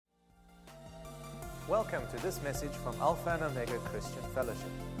Welcome to this message from Alpha and Omega Christian Fellowship.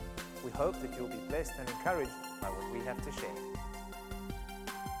 We hope that you'll be blessed and encouraged by what we have to share.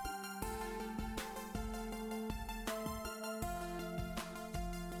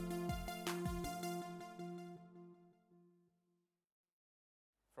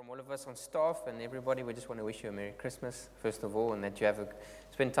 From all of us on staff and everybody, we just want to wish you a Merry Christmas, first of all, and that you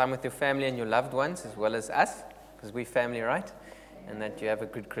spend time with your family and your loved ones, as well as us, because we're family, right? And that you have a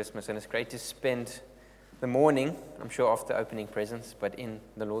good Christmas. And it's great to spend the morning, I'm sure after opening presents, but in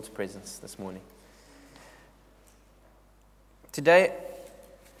the Lord's presence this morning. Today,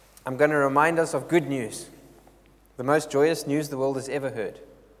 I'm going to remind us of good news, the most joyous news the world has ever heard.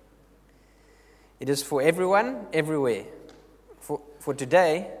 It is for everyone, everywhere. For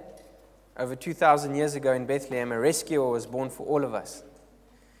today, over 2,000 years ago in Bethlehem, a rescuer was born for all of us.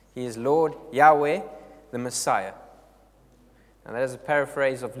 He is Lord Yahweh, the Messiah. And that is a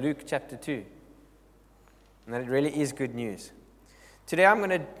paraphrase of Luke chapter 2. And that it really is good news. Today I'm going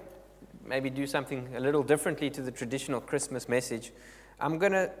to maybe do something a little differently to the traditional Christmas message. I'm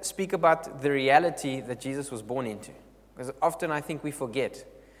going to speak about the reality that Jesus was born into. Because often I think we forget.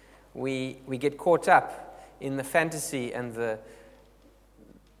 We get caught up in the fantasy and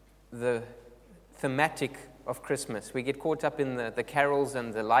the thematic of Christmas. We get caught up in the carols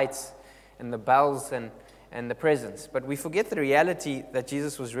and the lights and the bells and the presents. But we forget the reality that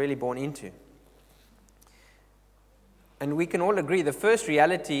Jesus was really born into. And we can all agree the first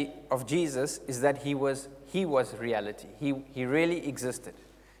reality of Jesus is that he was reality. He really existed.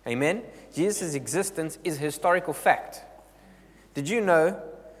 Amen? Jesus' existence is a historical fact. Did you know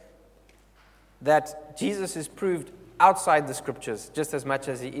that Jesus is proved outside the Scriptures just as much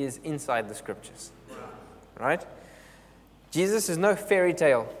as he is inside the Scriptures? Right? Jesus is no fairy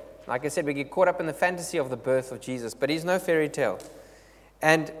tale. Like I said, we get caught up in the fantasy of the birth of Jesus, but he's no fairy tale.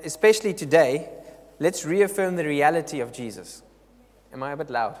 And especially today, let's reaffirm the reality of Jesus. Am I a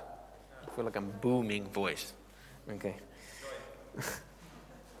bit loud? I feel like I'm booming voice. Okay.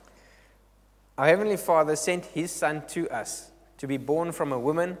 Our Heavenly Father sent His Son to us to be born from a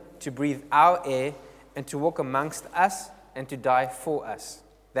woman, to breathe our air, and to walk amongst us and to die for us.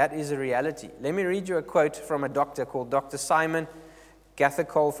 That is a reality. Let me read you a quote from a doctor called Dr. Simon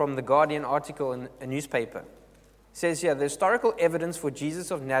Gathercole from the Guardian article in a newspaper. It says here, the historical evidence for Jesus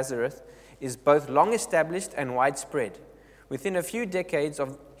of Nazareth is both long established and widespread. Within a few decades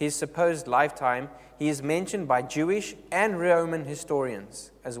of his supposed lifetime, he is mentioned by Jewish and Roman historians,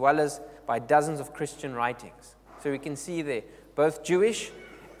 as well as by dozens of Christian writings. So we can see there, both Jewish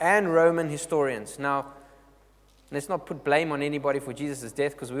and Roman historians. Now, let's not put blame on anybody for Jesus'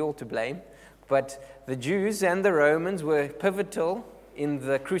 death, because we're all to blame. But the Jews and the Romans were pivotal in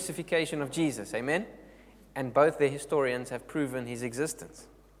the crucifixion of Jesus. Amen? And both the historians have proven his existence.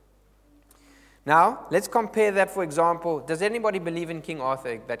 Now, let's compare that, for example. Does anybody believe in King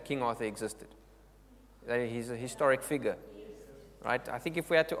Arthur, that King Arthur existed? That he's a historic figure, right? I think if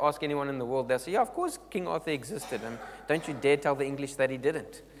we had to ask anyone in the world, they'll say, yeah, of course King Arthur existed. And don't you dare tell the English that he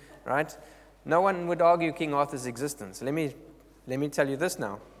didn't, right? No one would argue King Arthur's existence. Let me tell you this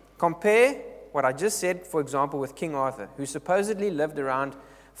now. Compare what I just said, for example, with King Arthur, who supposedly lived around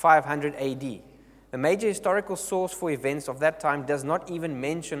 500 AD. The major historical source for events of that time does not even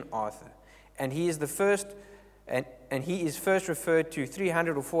mention Arthur. And he is first referred to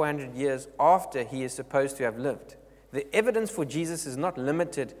 300 or 400 years after he is supposed to have lived. The evidence for Jesus is not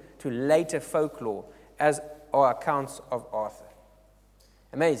limited to later folklore, as are accounts of Arthur.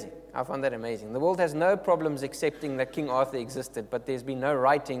 Amazing. I found that amazing. The world has no problems accepting that King Arthur existed, but there's been no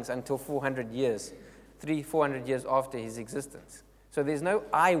writings until 400 years after his existence. So there's no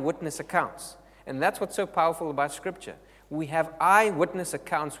eyewitness accounts. And that's what's so powerful about Scripture. We have eyewitness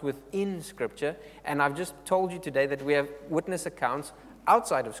accounts within Scripture, and I've just told you today that we have witness accounts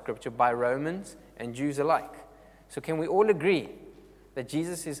outside of Scripture by Romans and Jews alike. So can we all agree that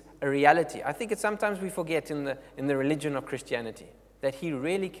Jesus is a reality? I think sometimes we forget in the religion of Christianity that he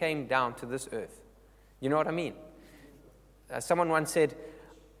really came down to this earth. You know what I mean? Someone once said,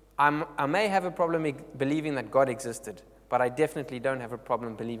 I may have a problem believing that God existed, but I definitely don't have a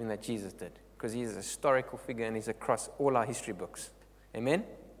problem believing that Jesus did, because he is a historical figure and he's across all our history books. Amen?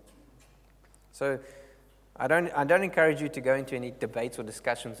 So I don't encourage you to go into any debates or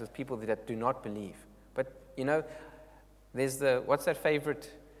discussions with people that do not believe. But, you know, there's what's that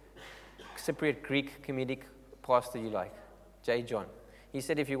favorite Cypriot Greek comedic pastor you like? J. John. He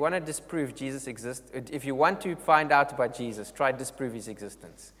said, if you want to disprove Jesus exists, if you want to find out about Jesus, try to disprove his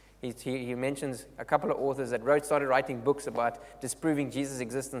existence. He mentions a couple of authors that started writing books about disproving Jesus'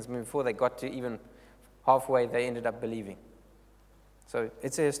 existence before they got to even halfway, they ended up believing. So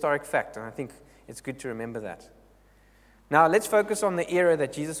it's a historic fact, and I think it's good to remember that. Now, let's focus on the era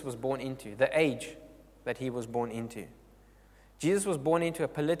that Jesus was born into, the age that he was born into. Jesus was born into a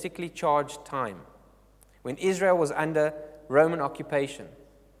politically charged time when Israel was under Roman occupation,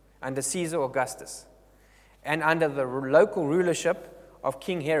 under Caesar Augustus, and under the local rulership of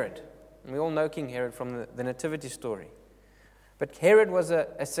King Herod. And we all know King Herod from the Nativity story. But Herod was a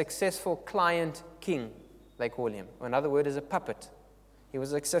successful client king, they call him. Another word is a puppet. He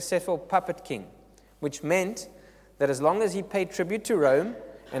was a successful puppet king, which meant that as long as he paid tribute to Rome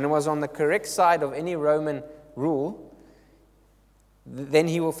and was on the correct side of any Roman rule, then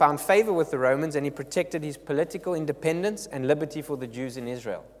he found favor with the Romans and he protected his political independence and liberty for the Jews in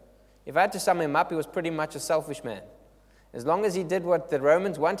Israel. If I had to sum him up, he was pretty much a selfish man. As long as he did what the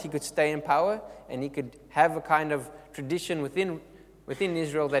Romans want, he could stay in power and he could have a kind of tradition within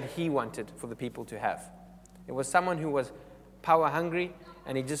Israel that he wanted for the people to have. It was someone who was power hungry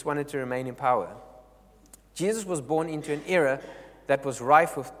and he just wanted to remain in power. Jesus was born into an era that was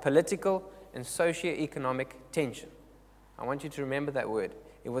rife with political and socio-economic tension. I want you to remember that word.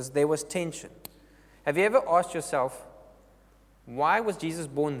 There was tension. Have you ever asked yourself, why was Jesus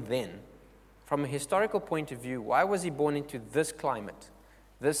born then? From a historical point of view, why was he born into this climate,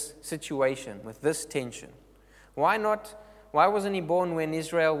 this situation, with this tension? Why wasn't he born when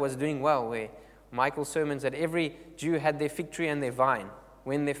Israel was doing well, where Michael's sermons that every Jew had their fig tree and their vine,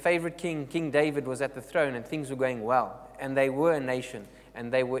 when their favorite king, King David, was at the throne and things were going well, and they were a nation,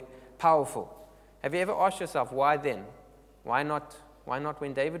 and they were powerful? Have you ever asked yourself, why then? Why not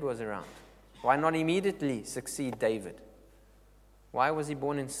when David was around? Why not immediately succeed David? Why was he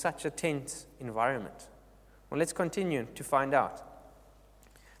born in such a tense environment? Well, let's continue to find out.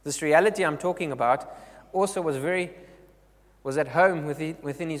 This reality I'm talking about also was at home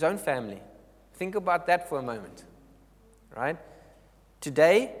within his own family. Think about that for a moment, right?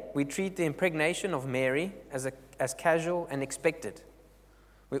 Today, we treat the impregnation of Mary as casual and expected.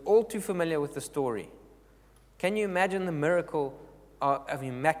 We're all too familiar with the story. Can you imagine the miracle of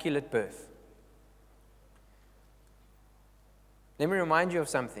immaculate birth? Let me remind you of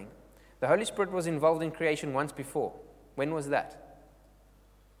something. The Holy Spirit was involved in creation once before. When was that?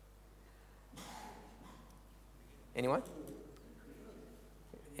 Anyone?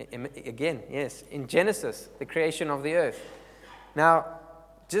 Again, yes. In Genesis, the creation of the earth. Now,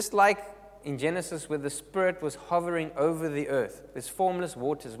 just like in Genesis where the Spirit was hovering over the earth, there's formless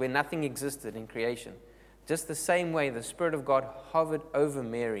waters where nothing existed in creation. Just the same way the Spirit of God hovered over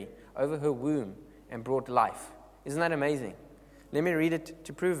Mary, over her womb, and brought life. Isn't that amazing? Let me read it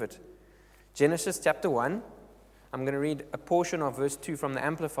to prove it. Genesis chapter 1, I'm going to read a portion of verse 2 from the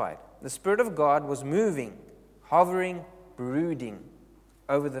Amplified. The Spirit of God was moving, hovering, brooding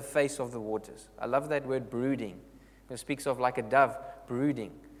over the face of the waters. I love that word, brooding. It speaks of like a dove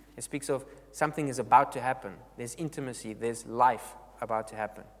brooding. It speaks of something is about to happen. There's intimacy, there's life about to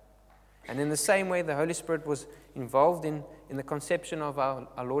happen. And in the same way, the Holy Spirit was involved in the conception of our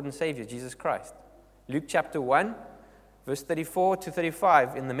Lord and Savior, Jesus Christ. Luke chapter 1, verse 34 to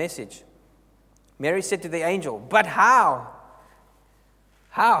 35 in the Message. Mary said to the angel, "But how?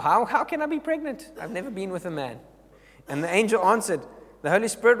 How can I be pregnant? I've never been with a man." And the angel answered, "The Holy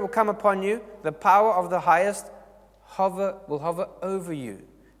Spirit will come upon you. The power of the highest will hover over you.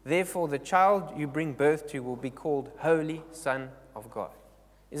 Therefore, the child you bring birth to will be called Holy Son of God."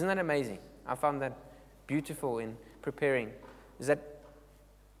 Isn't that amazing? I found that beautiful in preparing. Is that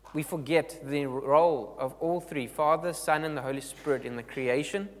we forget the role of all three, Father, Son, and the Holy Spirit in the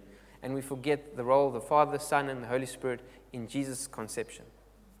creation, and we forget the role of the Father, Son, and the Holy Spirit in Jesus' conception.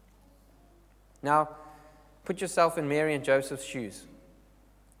 Now, put yourself in Mary and Joseph's shoes.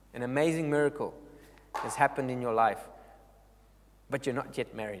 An amazing miracle has happened in your life, but you're not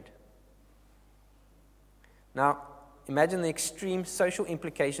yet married. Now, imagine the extreme social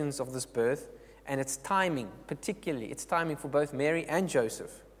implications of this birth and its timing, particularly its timing for both Mary and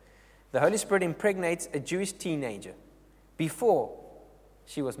Joseph. The Holy Spirit impregnates a Jewish teenager before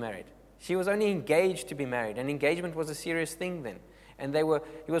she was married. She was only engaged to be married, and engagement was a serious thing then. And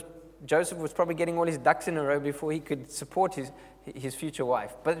Joseph was probably getting all his ducks in a row before he could support his future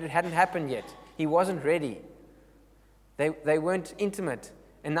wife. But it hadn't happened yet. He wasn't ready. They weren't intimate,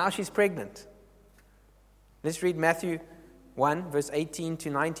 and now she's pregnant. Let's read Matthew 1, verse 18 to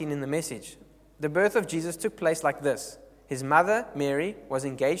 19 in the Message. The birth of Jesus took place like this. His mother, Mary, was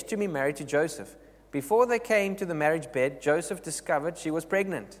engaged to be married to Joseph. Before they came to the marriage bed, Joseph discovered she was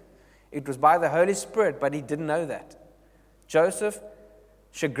pregnant. It was by the Holy Spirit, but he didn't know that. Joseph,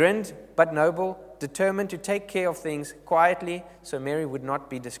 chagrined but noble, determined to take care of things quietly so Mary would not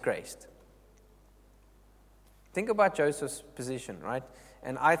be disgraced. Think about Joseph's position, right?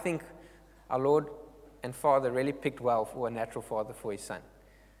 And I think our Lord and Father really picked well for a natural father for his son.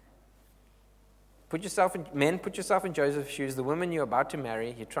 Put yourself in Joseph's shoes. The woman you're about to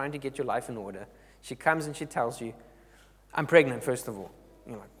marry, you're trying to get your life in order. She comes and she tells you, I'm pregnant, first of all.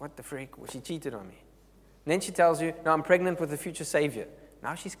 You're like, what the freak? Well, she cheated on me. And then she tells you, no, I'm pregnant with the future Savior.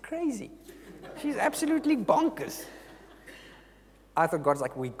 Now she's crazy. She's absolutely bonkers. I thought God's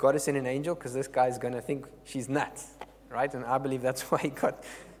like, we got to send an angel because this guy's going to think she's nuts, right? And I believe that's why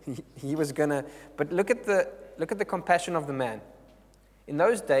he was going to. But look at the compassion of the man. In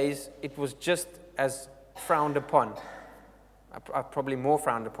those days, it was just as frowned upon, probably more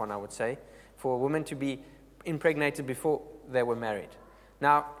frowned upon, I would say, for a woman to be impregnated before they were married.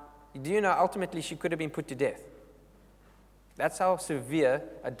 Now, do you know, ultimately she could have been put to death. That's how severe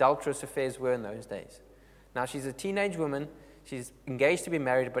adulterous affairs were in those days. Now, she's a teenage woman. She's engaged to be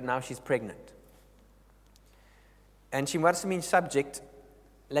married, but now she's pregnant. And she must have been subject,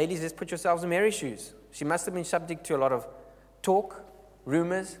 ladies, let's put yourselves in Mary's shoes. She must have been subject to a lot of talk,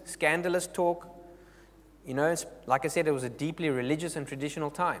 rumors, scandalous talk. You know, like I said, it was a deeply religious and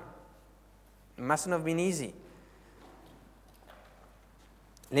traditional time. It mustn't have been easy.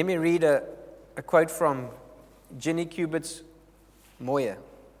 Let me read a quote from Ginny Cubitt's Moyer.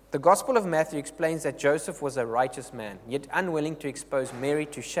 The Gospel of Matthew explains that Joseph was a righteous man, yet unwilling to expose Mary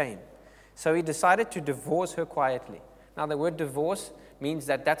to shame. So he decided to divorce her quietly. Now, the word divorce means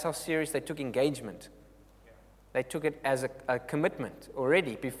that's how serious they took engagement. They took it as a commitment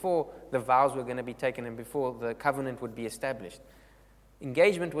already before the vows were going to be taken and before the covenant would be established.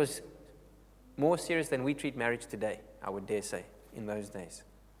 Engagement was more serious than we treat marriage today, I would dare say, in those days.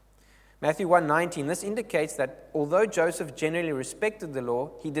 Matthew 1:19, this indicates that although Joseph generally respected the law,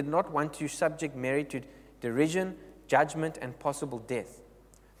 he did not want to subject Mary to derision, judgment, and possible death.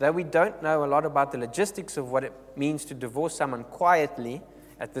 Though we don't know a lot about the logistics of what it means to divorce someone quietly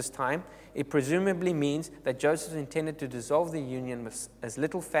at this time, it presumably means that Joseph intended to dissolve the union with as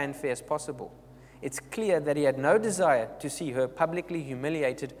little fanfare as possible. It's clear that he had no desire to see her publicly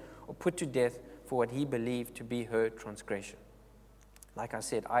humiliated or put to death for what he believed to be her transgression. Like I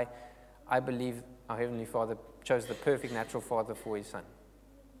said, I believe our Heavenly Father chose the perfect natural father for his son.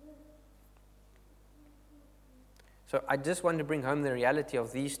 So I just want to bring home the reality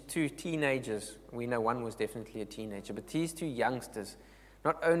of these two teenagers. We know one was definitely a teenager, but these two youngsters,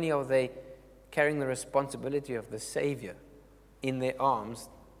 not only are they carrying the responsibility of the Savior in their arms,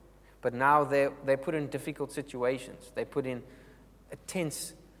 but now they're put in difficult situations. They're put in a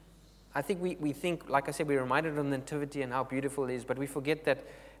tense. I think we think, like I said, we're reminded of the Nativity and how beautiful it is, but we forget that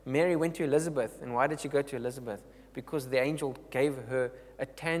Mary went to Elizabeth. And why did she go to Elizabeth? Because the angel gave her a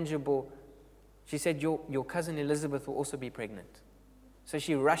tangible, she said, your cousin Elizabeth will also be pregnant. So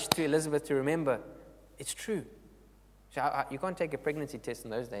she rushed to Elizabeth to remember, it's true. You can't take a pregnancy test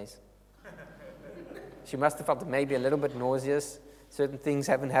in those days. She must have felt maybe a little bit nauseous. Certain things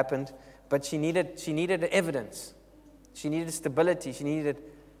haven't happened. But she needed evidence. She needed stability. She needed,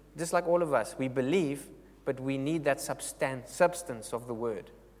 just like all of us, we believe, but we need that substance of the word.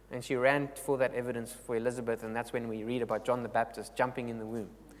 And she ran for that evidence for Elizabeth, and that's when we read about John the Baptist jumping in the womb.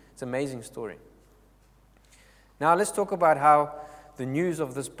 It's an amazing story. Now let's talk about how the news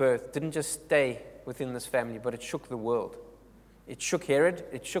of this birth didn't just stay within this family, but it shook the world. It shook Herod,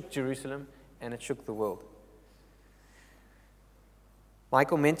 it shook Jerusalem, and it shook the world.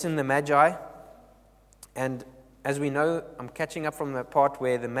 Michael mentioned the Magi, and as we know, I'm catching up from the part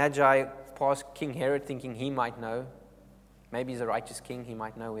where the Magi passed King Herod thinking he might know. Maybe he's a righteous king. He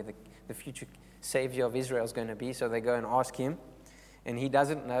might know where the future savior of Israel is going to be. So they go and ask him. And he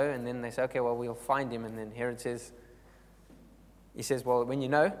doesn't know. And then they say, okay, well, we'll find him. And then Herod says, well, when you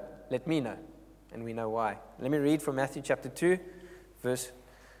know, let me know. And we know why. Let me read from Matthew chapter 2,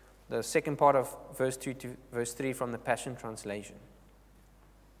 the second part of verse 2 to verse 3 from the Passion Translation.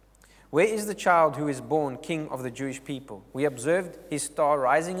 Where is the child who is born king of the Jewish people? We observed his star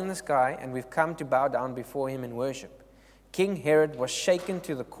rising in the sky, and we've come to bow down before him in worship. King Herod was shaken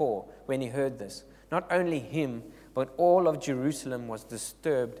to the core when he heard this. Not only him, but all of Jerusalem was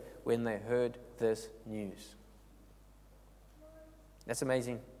disturbed when they heard this news. That's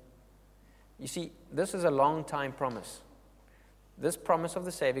amazing. You see, this is a long time promise. This promise of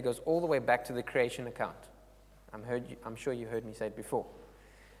the Savior goes all the way back to the creation account. I'm sure you heard me say it before.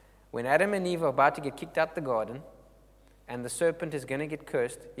 When Adam and Eve are about to get kicked out the garden, and the serpent is going to get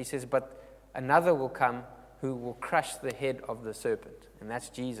cursed, he says, but another will come who will crush the head of the serpent. And that's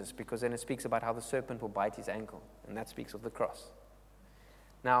Jesus, because then it speaks about how the serpent will bite his ankle. And that speaks of the cross.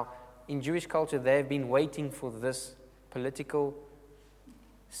 Now, in Jewish culture, they've been waiting for this political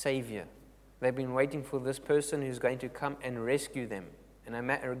savior. They've been waiting for this person who's going to come and rescue them And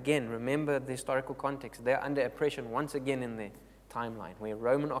again, remember the historical context. They're under oppression once again in their timeline, where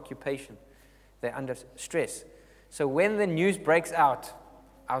Roman occupation, they're under stress. So when the news breaks out,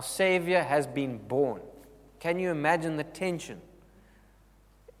 our Savior has been born. Can you imagine the tension?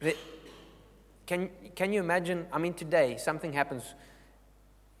 Can you imagine, today something happens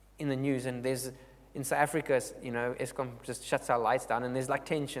in the news and in South Africa, Eskom just shuts our lights down and there's like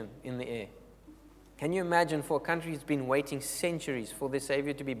tension in the air. Can you imagine for a country that's been waiting centuries for their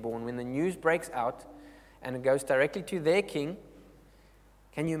Savior to be born, when the news breaks out and it goes directly to their king,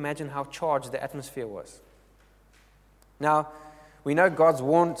 can you imagine how charged the atmosphere was? Now, we know God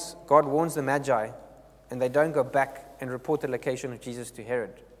warns the Magi, and they don't go back and report the location of Jesus to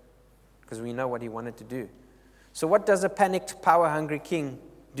Herod, because we know what he wanted to do. So what does a panicked, power-hungry king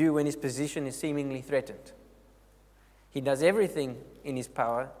do when his position is seemingly threatened? He does everything in his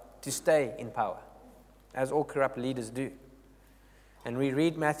power to stay in power, as all corrupt leaders do. And we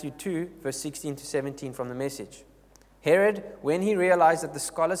read Matthew 2, verse 16 to 17 from the Message. Herod, when he realized that the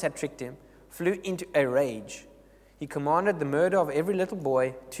scholars had tricked him, flew into a rage. He commanded the murder of every little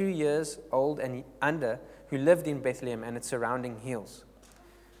boy 2 years old and under who lived in Bethlehem and its surrounding hills.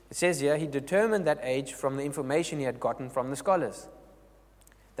 It says here, he determined that age from the information he had gotten from the scholars.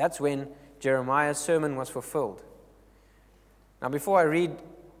 That's when Jeremiah's sermon was fulfilled. Now, before I read,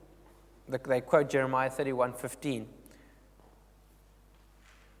 they quote Jeremiah 31:15.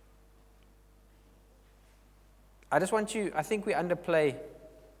 I think we underplay,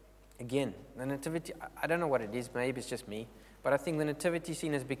 again, the nativity. I don't know what it is, maybe it's just me, but I think the nativity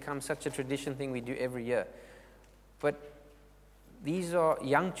scene has become such a tradition thing we do every year. But these are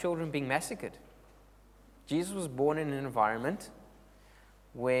young children being massacred. Jesus was born in an environment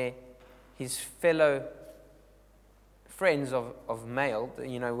where his fellow friends of male,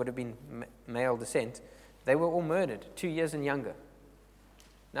 would have been male descent, they were all murdered, 2 years and younger.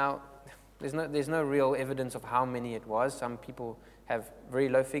 Now, there's no real evidence of how many it was. Some people have very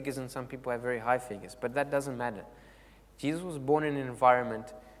low figures and some people have very high figures, but that doesn't matter. Jesus was born in an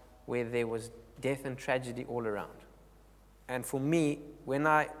environment where there was death and tragedy all around. And for me, one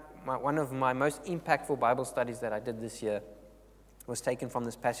of my most impactful Bible studies that I did this year was taken from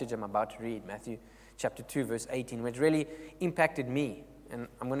this passage I'm about to read, Matthew chapter 2, verse 18, which really impacted me. And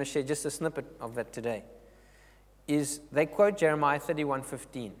I'm going to share just a snippet of that today. They quote Jeremiah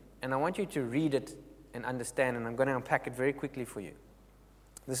 31:15, and I want you to read it and understand, and I'm going to unpack it very quickly for you.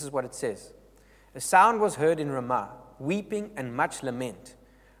 This is what it says. A sound was heard in Ramah, weeping and much lament,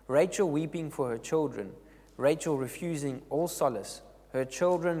 Rachel weeping for her children, Rachel refusing all solace, her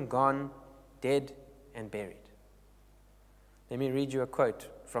children gone, dead and buried. Let me read you a quote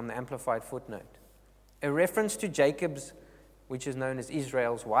from the Amplified footnote. A reference to Jacob's, which is known as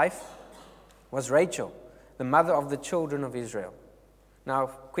Israel's wife, was Rachel, the mother of the children of Israel. Now,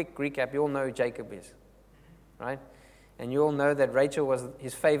 quick recap, you all know who Jacob is, right? And you all know that Rachel was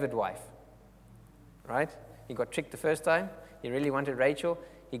his favored wife, right? He got tricked the first time. He really wanted Rachel.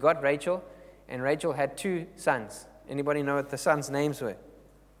 He got Rachel, and Rachel had 2 sons. Anybody know what the sons' names were?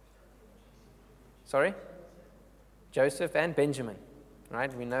 Sorry? Joseph and Benjamin,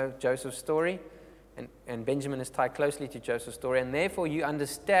 right? We know Joseph's story, and Benjamin is tied closely to Joseph's story, and therefore you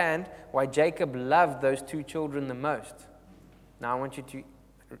understand why Jacob loved those 2 children the most. Now we're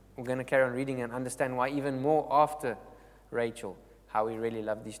going to carry on reading and understand why even more after Rachel, how he really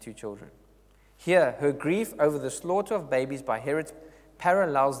loved these 2 children. Here, her grief over the slaughter of babies by Herod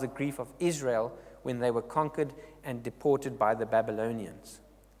parallels the grief of Israel when they were conquered and deported by the Babylonians.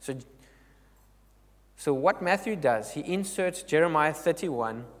 So what Matthew does, he inserts Jeremiah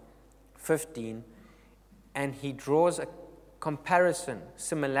 31:15, and he draws a comparison,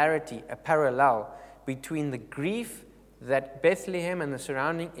 similarity, a parallel between the grief that Bethlehem and the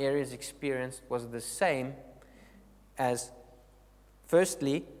surrounding areas experienced was the same as,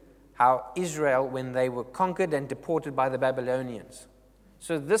 firstly, how Israel, when they were conquered and deported by the Babylonians.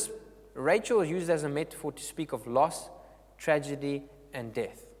 So this, Rachel is used as a metaphor to speak of loss, tragedy, and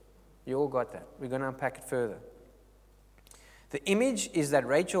death. You all got that. We're going to unpack it further. The image is that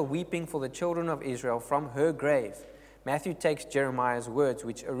Rachel weeping for the children of Israel from her grave. Matthew takes Jeremiah's words,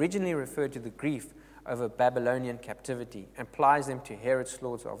 which originally referred to the grief over Babylonian captivity, and applies them to Herod's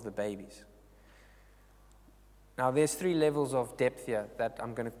slaughter of the babies. Now there's 3 levels of depth here that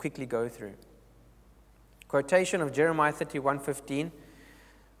I'm going to quickly go through. Quotation of Jeremiah 31:15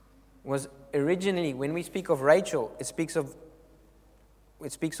 was originally, when we speak of Rachel, it speaks of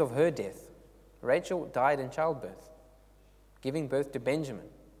her death. Rachel died in childbirth, giving birth to Benjamin.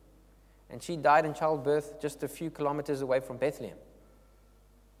 And she died in childbirth just a few kilometers away from Bethlehem.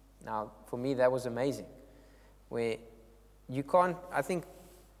 Now, for me, that was amazing. Where you can't, I think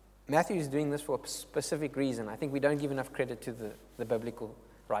Matthew is doing this for a specific reason. I think we don't give enough credit to the biblical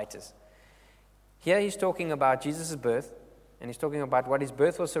writers. Here he's talking about Jesus' birth, and he's talking about what his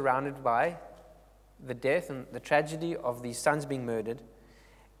birth was surrounded by, the death and the tragedy of these sons being murdered.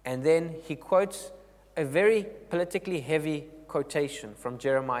 And then he quotes a very politically heavy quotation from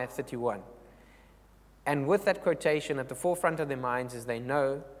Jeremiah 31. And with that quotation at the forefront of their minds is they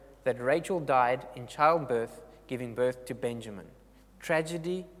know that Rachel died in childbirth, giving birth to Benjamin.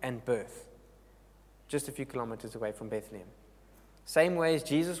 Tragedy and birth, just a few kilometers away from Bethlehem. Same way as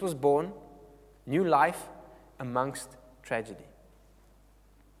Jesus was born, new life amongst tragedy.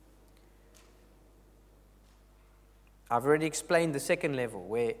 I've already explained the second level,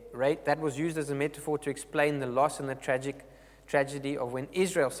 where that was used as a metaphor to explain the loss and the tragedy of when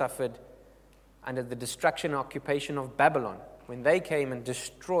Israel suffered under the destruction and occupation of Babylon, when they came and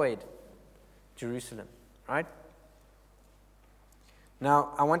destroyed Jerusalem, right?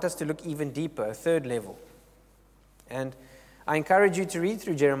 Now, I want us to look even deeper, a third level. And I encourage you to read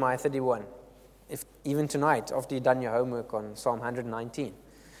through Jeremiah 31, even tonight, after you've done your homework on Psalm 119.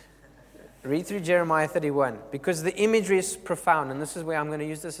 Read through Jeremiah 31, because the imagery is profound, and this is where I'm going to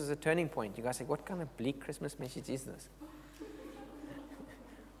use this as a turning point. You guys say, what kind of bleak Christmas message is this?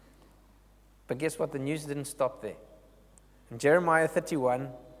 But guess what? The news didn't stop there. In Jeremiah 31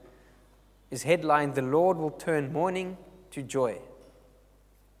 is headlined, "The Lord will turn mourning to joy."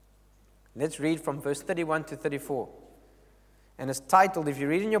 Let's read from verse 31 to 34. And it's titled, if you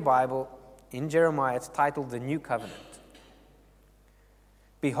read in your Bible, in Jeremiah, it's titled, "The New Covenant."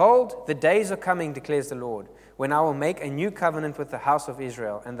 "Behold, the days are coming, declares the Lord, when I will make a new covenant with the house of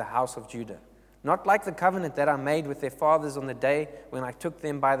Israel and the house of Judah. Not like the covenant that I made with their fathers on the day when I took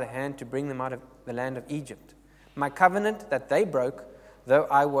them by the hand to bring them out of the land of Egypt. My covenant that they broke, though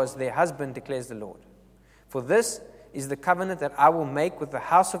I was their husband, declares the Lord. For this is the covenant that I will make with the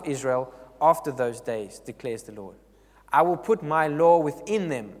house of Israel after those days, declares the Lord. I will put my law within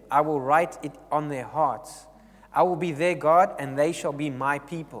them. I will write it on their hearts. I will be their God, and they shall be my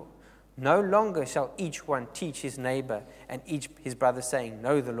people. No longer shall each one teach his neighbor and each his brother, saying,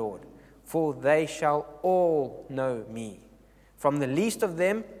 'Know the Lord,' for they shall all know me, from the least of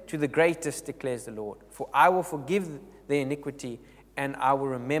them to the greatest, declares the Lord. For I will forgive their iniquity, and I will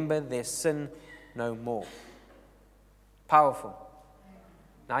remember their sin no more." Powerful.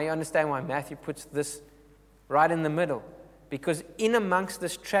 Now you understand why Matthew puts this right in the middle, because in amongst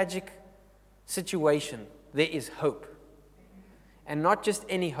this tragic situation, there is hope. And not just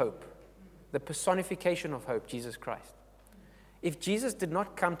any hope, the personification of hope, Jesus Christ. If Jesus did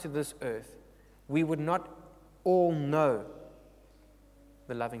not come to this earth, we would not all know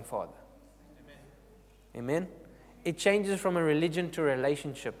the loving Father. Amen? It changes from a religion to a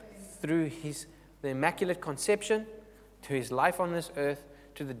relationship through the Immaculate Conception, to his life on this earth,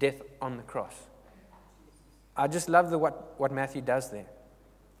 to the death on the cross. I just love what Matthew does there.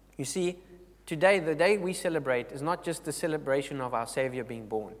 You see, today, the day we celebrate is not just the celebration of our Savior being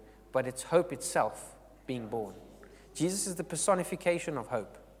born, but it's hope itself being born. Jesus is the personification of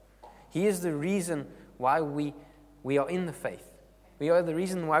hope. He is the reason why we are in the faith. We are the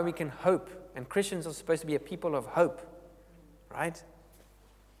reason why we can hope. And Christians are supposed to be a people of hope, right?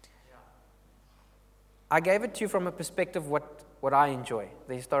 I gave it to you from a perspective of what I enjoy,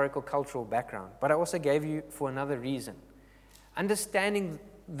 the historical, cultural background. But I also gave you for another reason. Understanding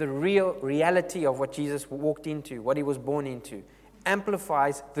the real reality of what Jesus walked into, what he was born into,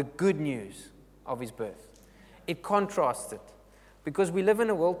 amplifies the good news of his birth. It contrasts it. Because we live in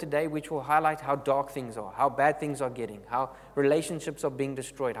a world today which will highlight how dark things are, how bad things are getting, how relationships are being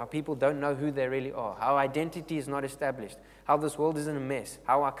destroyed, how people don't know who they really are, how identity is not established, how this world is in a mess,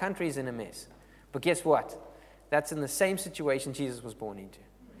 how our country is in a mess. But guess what? That's in the same situation Jesus was born into.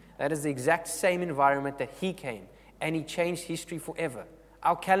 That is the exact same environment that he came, and he changed history forever.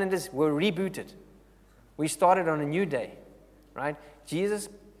 Our calendars were rebooted. We started on a new day, right? Jesus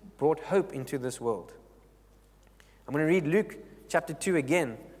brought hope into this world. I'm going to read Luke chapter 2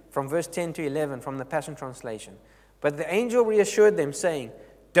 again, from verse 10 to 11 from the Passion Translation. "But the angel reassured them, saying,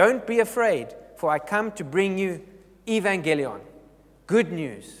 'Don't be afraid, for I come to bring you evangelion,' good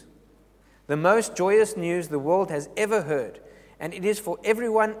news, the most joyous news the world has ever heard. And it is for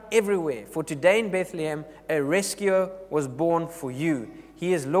everyone everywhere. For today in Bethlehem, a rescuer was born for you.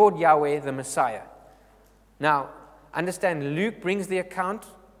 He is Lord Yahweh, the Messiah." Now, understand, Luke brings the account,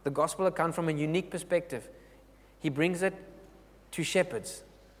 the gospel account, from a unique perspective. He brings it to shepherds.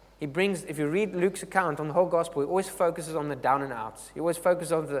 If you read Luke's account on the whole gospel, he always focuses on the down and outs. He always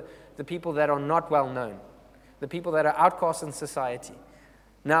focuses on the people that are not well known, the people that are outcasts in society.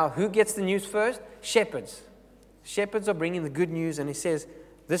 Now, who gets the news first? Shepherds. Shepherds are bringing the good news, and he says,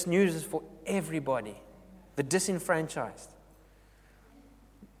 this news is for everybody, the disenfranchised.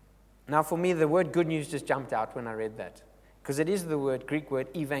 Now, for me, the word good news just jumped out when I read that, because it is the Greek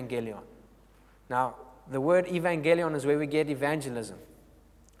word evangelion. Now, the word evangelion is where we get evangelism.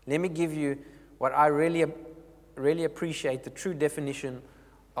 Let me give you what I really appreciate, the true definition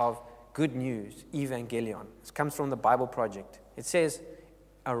of good news, evangelion. It comes from the Bible Project. It says,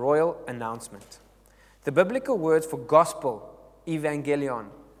 a royal announcement. The biblical words for gospel, evangelion,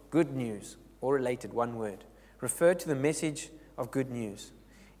 good news, all related, one word, refer to the message of good news.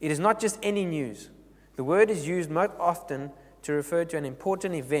 It is not just any news. The word is used most often to refer to an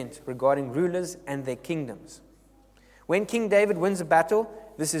important event regarding rulers and their kingdoms. When King David wins a battle,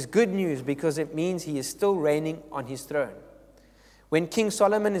 this is good news because it means he is still reigning on his throne. When King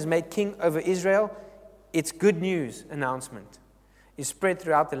Solomon is made king over Israel, its good news announcement is spread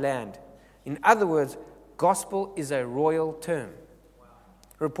throughout the land. In other words, gospel is a royal term,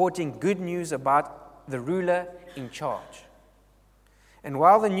 reporting good news about the ruler in charge. And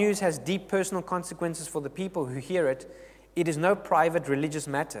while the news has deep personal consequences for the people who hear it, it is no private religious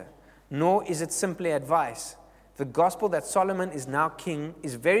matter, nor is it simply advice. The gospel that Solomon is now king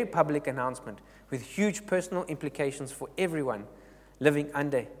is a very public announcement with huge personal implications for everyone living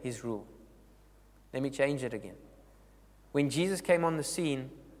under his rule. Let me change it again. When Jesus came on the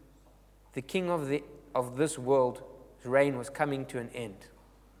scene, the king of this world's reign was coming to an end.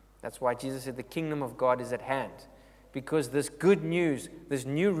 That's why Jesus said the kingdom of God is at hand. Because this good news, this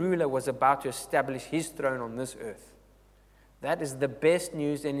new ruler was about to establish his throne on this earth. That is the best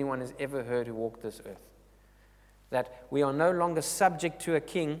news anyone has ever heard who walked this earth. That we are no longer subject to a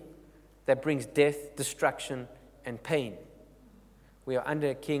king that brings death, destruction, and pain. We are under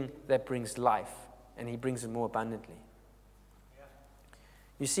a king that brings life, and he brings it more abundantly.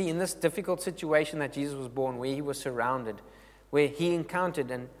 You see, in this difficult situation that Jesus was born, where he was surrounded, where he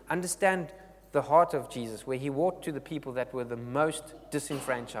encountered and understand the heart of Jesus, where he walked to the people that were the most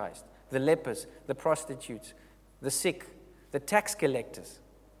disenfranchised, the lepers, the prostitutes, the sick, the tax collectors,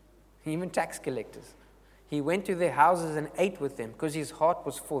 even tax collectors. He went to their houses and ate with them because his heart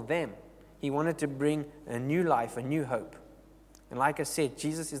was for them. He wanted to bring a new life, a new hope. And like I said,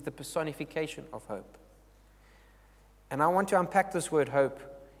 Jesus is the personification of hope. And I want to unpack this word hope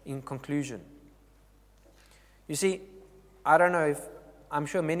in conclusion. You see, I'm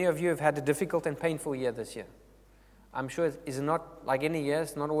sure many of you have had a difficult and painful year this year. I'm sure it's not like any year,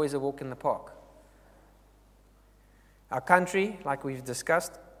 it's not always a walk in the park. Our country, like we've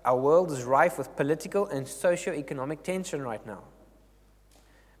discussed, our world is rife with political and socio-economic tension right now.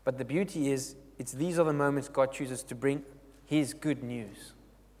 But the beauty is, these are the moments God chooses to bring his good news,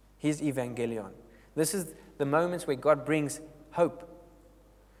 his evangelion. This is the moments where God brings hope.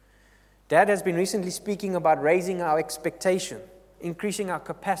 Dad has been recently speaking about raising our expectation, increasing our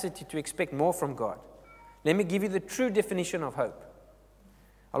capacity to expect more from God. Let me give you the true definition of hope.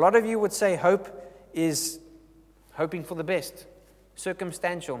 A lot of you would say hope is hoping for the best,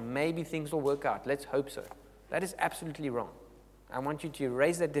 circumstantial, maybe things will work out, let's hope so. That is absolutely wrong. I want you to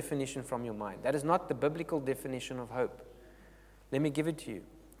erase that definition from your mind. That is not the biblical definition of hope. Let me give it to you.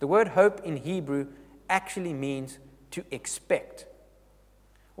 The word hope in Hebrew actually means to expect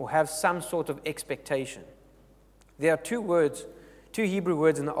or have some sort of expectation. There are two Hebrew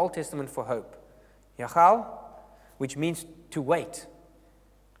words in the Old Testament for hope. Yachal, which means to wait.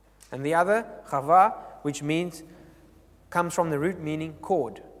 And the other, chava, which comes from the root meaning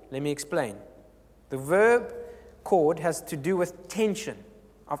cord. Let me explain. The verb cord has to do with tension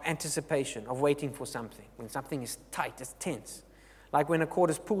of anticipation, of waiting for something. When something is tight, it's tense. Like when a cord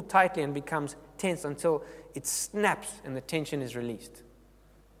is pulled tightly and becomes tense until it snaps and the tension is released.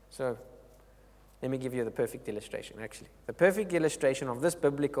 So, let me give you the perfect illustration, actually. The perfect illustration of this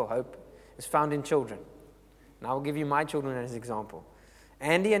biblical hope is found in children. And I will give you my children as an example.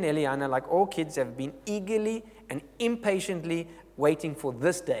 Andy and Eliana, like all kids, have been eagerly and impatiently waiting for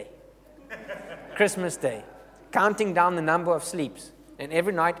this day, Christmas Day, counting down the number of sleeps. And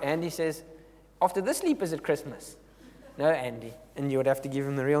every night, Andy says, after this sleep is it Christmas? No, Andy. And you would have to give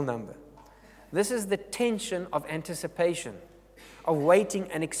him the real number. This is the tension of anticipation, of waiting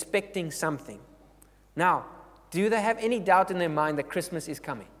and expecting something. Now, do they have any doubt in their mind that Christmas is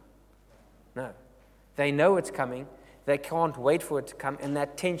coming? No. They know it's coming. They can't wait for it to come, and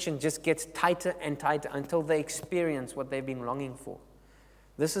that tension just gets tighter and tighter until they experience what they've been longing for.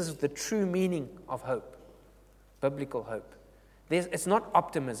 This is the true meaning of hope, biblical hope. It's not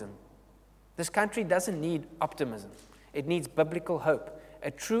optimism. This country doesn't need optimism. It needs biblical hope,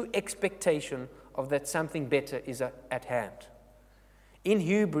 a true expectation of that something better is at hand. In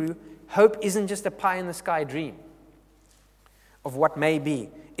Hebrew, hope isn't just a pie-in-the-sky dream. of what may be.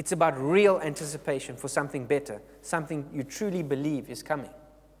 It's about real anticipation for something better, something you truly believe is coming.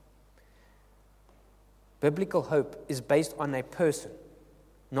 Biblical hope is based on a person,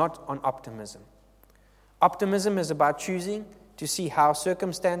 not on optimism. Optimism is about choosing to see how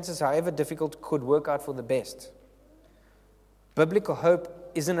circumstances, however difficult, could work out for the best. Biblical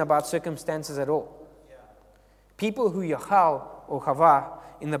hope isn't about circumstances at all. People who Yachal or Chava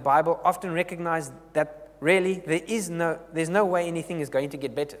in the Bible often recognize that really there's no way anything is going to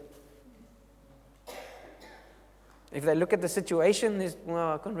get better. If they look at the situation,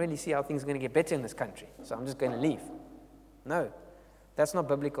 I can't really see how things are going to get better in this country, so I'm just going to leave. No, that's not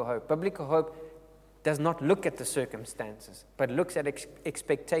biblical hope. Biblical hope does not look at the circumstances, but looks at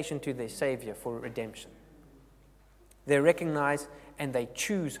expectation to their Savior for redemption. They recognize and they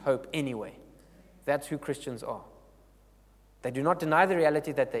choose hope anyway. That's who Christians are. They do not deny the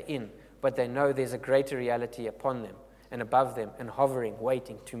reality that they're in, but they know there's a greater reality upon them and above them and hovering,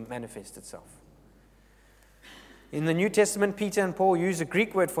 waiting to manifest itself. In the New Testament, Peter and Paul use a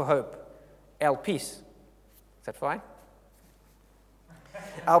Greek word for hope, elpis. Is that fine?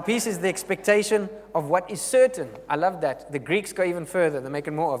 Elpis is the expectation of what is certain. I love that. The Greeks go even further. They make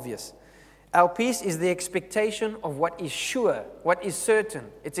it more obvious. Elpis is the expectation of what is sure, what is certain.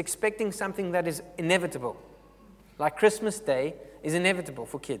 It's expecting something that is inevitable. Like Christmas Day is inevitable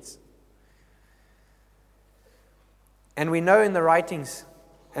for kids. And we know in the writings,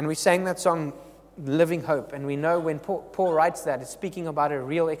 and we sang that song, Living Hope, and we know when Paul writes that, it's speaking about a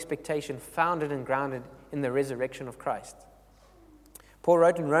real expectation founded and grounded in the resurrection of Christ. Paul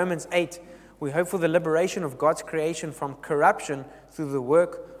wrote in Romans 8, we hope for the liberation of God's creation from corruption through the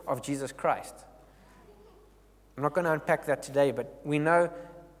work of Jesus Christ. I'm not going to unpack that today, but we know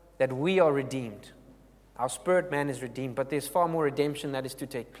that we are redeemed. Our spirit man is redeemed, but there's far more redemption that is to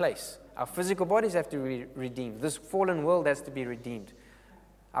take place. Our physical bodies have to be redeemed. This fallen world has to be redeemed.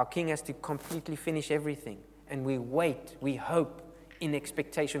 Our King has to completely finish everything. And we wait, we hope in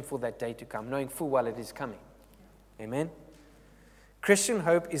expectation for that day to come, knowing full well it is coming. Amen? Christian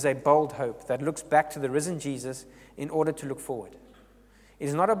hope is a bold hope that looks back to the risen Jesus in order to look forward. It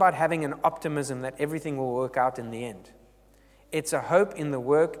is not about having an optimism that everything will work out in the end. It's a hope in the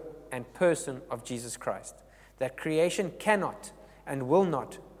work and person of Jesus Christ, that creation cannot and will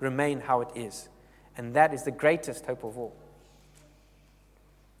not remain how it is. And that is the greatest hope of all.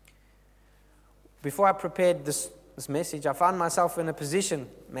 Before I prepared this message, I found myself in a position,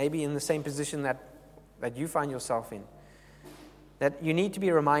 maybe in the same position that you find yourself in, that you need to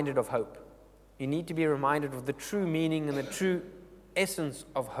be reminded of hope. You need to be reminded of the true meaning and the true essence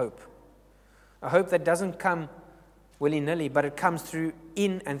of hope. A hope that doesn't come willy-nilly, but it comes through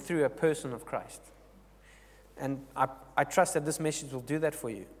in and through a person of Christ. And I trust that this message will do that for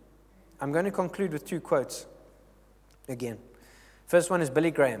you. I'm going to conclude with two quotes again. First one is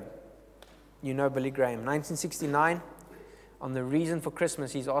Billy Graham. You know Billy Graham. 1969, on the reason for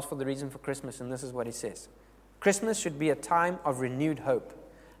Christmas, he's asked for the reason for Christmas, and this is what he says. Christmas should be a time of renewed hope.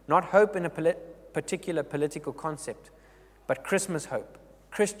 Not hope in a particular political concept, but Christmas hope,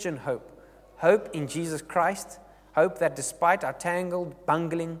 Christian hope. Hope in Jesus Christ. Hope that despite our tangled,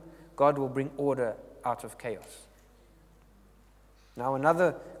 bungling, God will bring order out of chaos. Now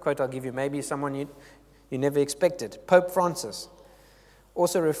another quote I'll give you, maybe someone you never expected. Pope Francis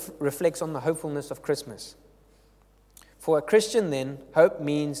also reflects on the hopefulness of Christmas. For a Christian then, hope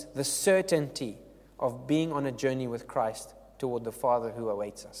means the certainty of being on a journey with Christ toward the Father who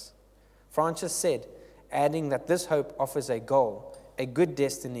awaits us. Francis said, adding that this hope offers a goal, a good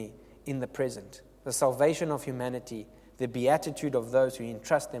destiny in the present, the salvation of humanity, the beatitude of those who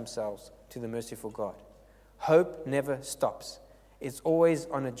entrust themselves to the merciful God. Hope never stops. It's always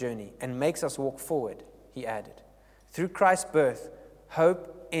on a journey and makes us walk forward, he added. Through Christ's birth,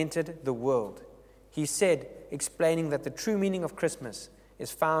 hope entered the world. He said, explaining that the true meaning of Christmas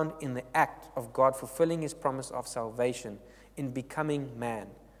is found in the act of God fulfilling his promise of salvation in becoming man.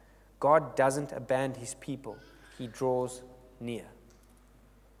 God doesn't abandon his people. He draws near.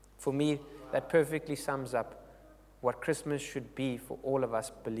 For me, that perfectly sums up what Christmas should be for all of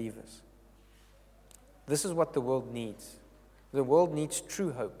us believers. This is what the world needs. The world needs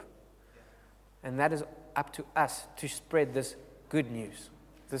true hope. And that is up to us to spread this good news,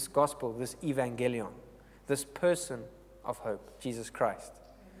 this gospel, this evangelion, this person of hope, Jesus Christ.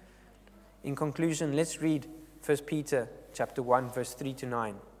 In conclusion, let's read 1 Peter chapter 1, verse 3 to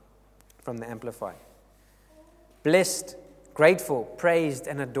 9 from the Amplified. Blessed, grateful, praised,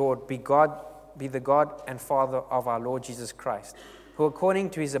 and adored be the God and Father of our Lord Jesus Christ, who according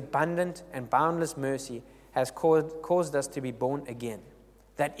to his abundant and boundless mercy has caused us to be born again.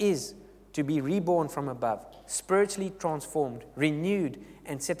 That is, to be reborn from above, spiritually transformed, renewed,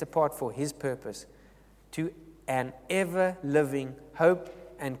 and set apart for His purpose, to an ever-living hope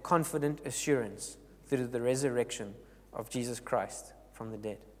and confident assurance through the resurrection of Jesus Christ from the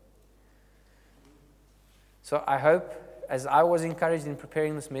dead. So I hope, as I was encouraged in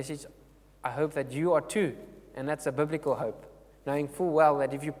preparing this message, I hope that you are too, and that's a biblical hope, knowing full well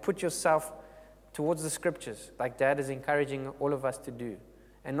that if you put yourself towards the Scriptures, like Dad is encouraging all of us to do,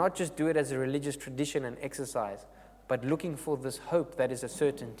 and not just do it as a religious tradition and exercise, but looking for this hope that is a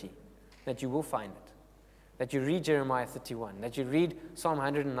certainty, that you will find it. That you read Jeremiah 31, that you read Psalm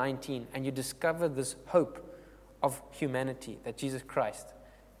 119, and you discover this hope of humanity, that Jesus Christ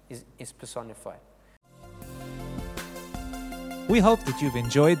is personified. We hope that you've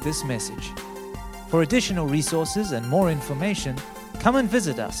enjoyed this message. For additional resources and more information, come and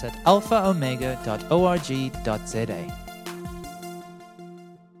visit us at alphaomega.org.za.